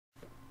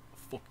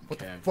What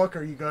the fuck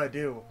are you gonna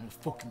do? I'm a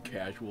fucking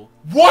casual.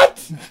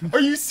 What?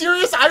 Are you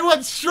serious? I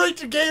went straight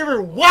to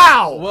gamer.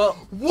 Wow.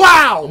 Well,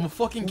 wow. I'm a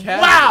fucking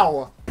casual.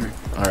 Wow.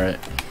 Alright.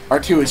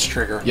 R2 is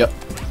trigger. Yep.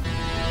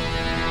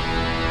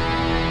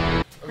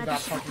 That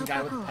fucking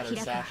guy with the pedo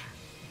stash.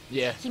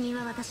 Yeah.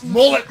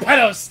 Mullet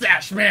pedo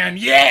stash, man.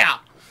 Yeah.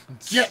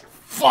 Get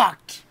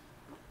fucked.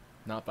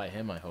 Not by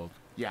him, I hope.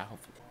 Yeah,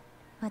 hopefully.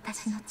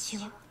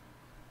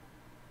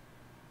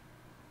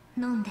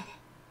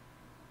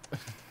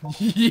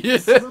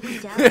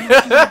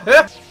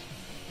 Yeah.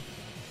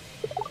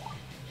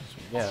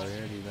 Yeah, we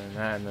already done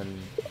that, and then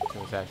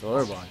to attack the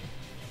lower body.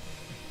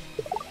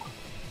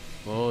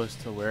 Blow is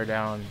to wear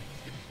down.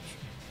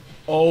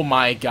 Oh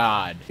my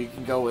god. You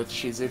can go with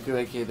Shizuku,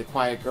 aka the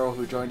quiet girl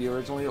who joined you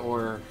originally,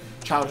 or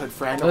childhood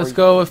friend. Let's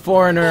go with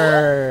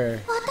Foreigner.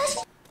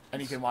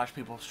 And you can watch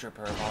people strip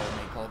her of all her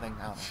maid clothing.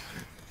 I don't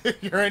know.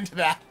 You're into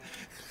that.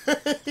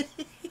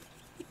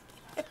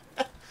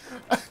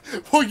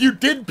 Well, you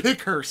did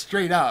pick her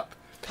straight up.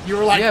 You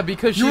were like, yeah,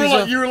 because you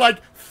were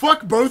like,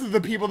 fuck both of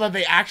the people that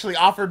they actually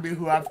offered me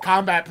who have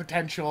combat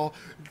potential.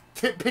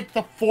 Pick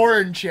the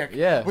foreign chick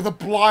with a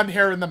blonde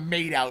hair and the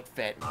maid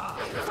outfit.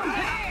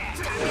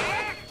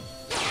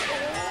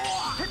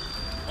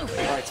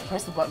 Alright, so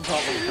press the button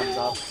when it comes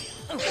up.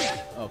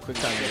 Oh, quick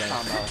time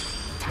combo.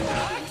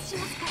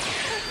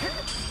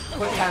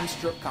 Quick time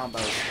strip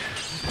combos.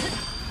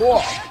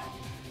 Cool.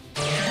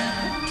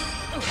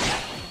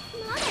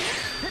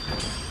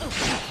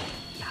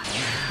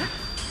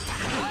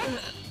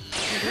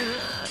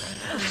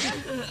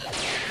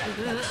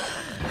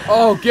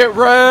 Oh, get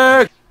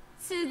wrecked!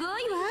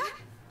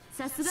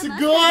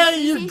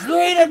 Sugoi, you're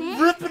great at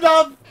ripping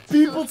off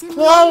people's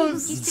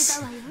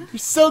clothes! You're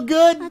so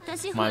good!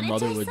 My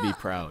mother would be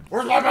proud.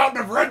 Where's my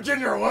mountain of red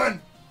ginger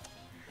one?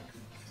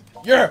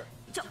 Yeah!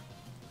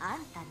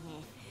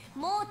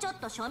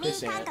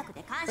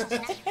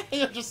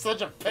 You're just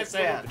such a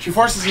pissant. She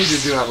forces you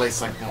to do at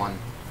least like one.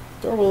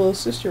 Adorable little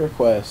sister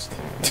request.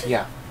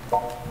 Yeah.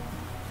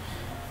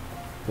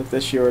 Book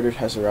that she ordered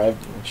has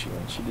arrived, and what she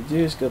wants you to do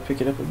is go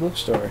pick it up at a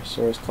bookstore. The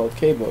store is called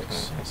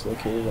K-Books. It's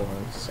located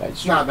along the side streets.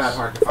 It's not that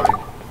hard to find.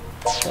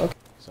 Okay.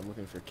 So I'm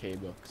looking for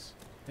K-Books.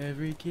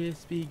 Every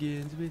kiss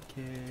begins with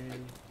K.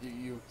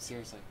 You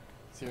seriously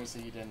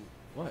you didn't.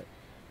 What?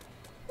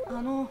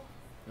 No.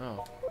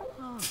 Oh.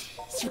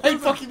 It's right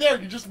fucking there.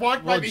 You just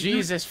walk by. Well,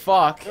 Jesus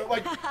fuck.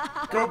 Like,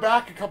 go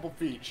back a couple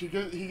feet. He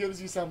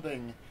gives you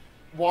something.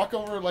 Walk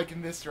over like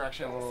in this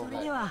direction a little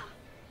bit.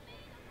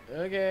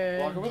 Okay.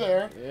 Walk over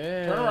there.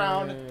 Yeah. Turn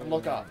around and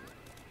look up.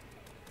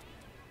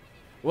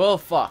 Well,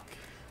 fuck.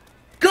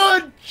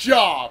 Good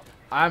job.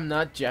 I'm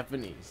not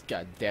Japanese.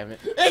 God damn it.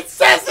 It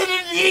says it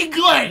in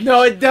English.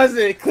 No, it doesn't.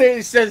 It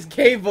clearly says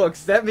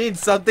K-Books. That means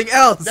something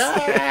else. No.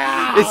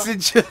 It's in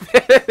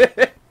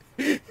Japan.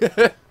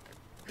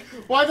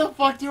 Why the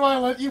fuck do I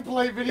let you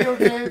play video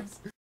games?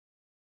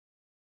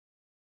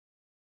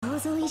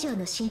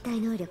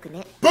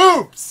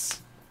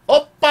 Boobs!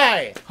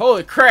 Oppai!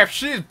 Holy crap,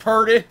 she's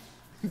purty.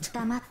 Just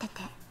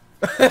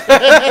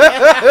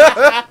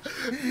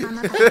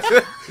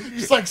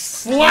like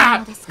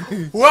slap!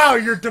 Wow,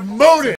 you're demoted!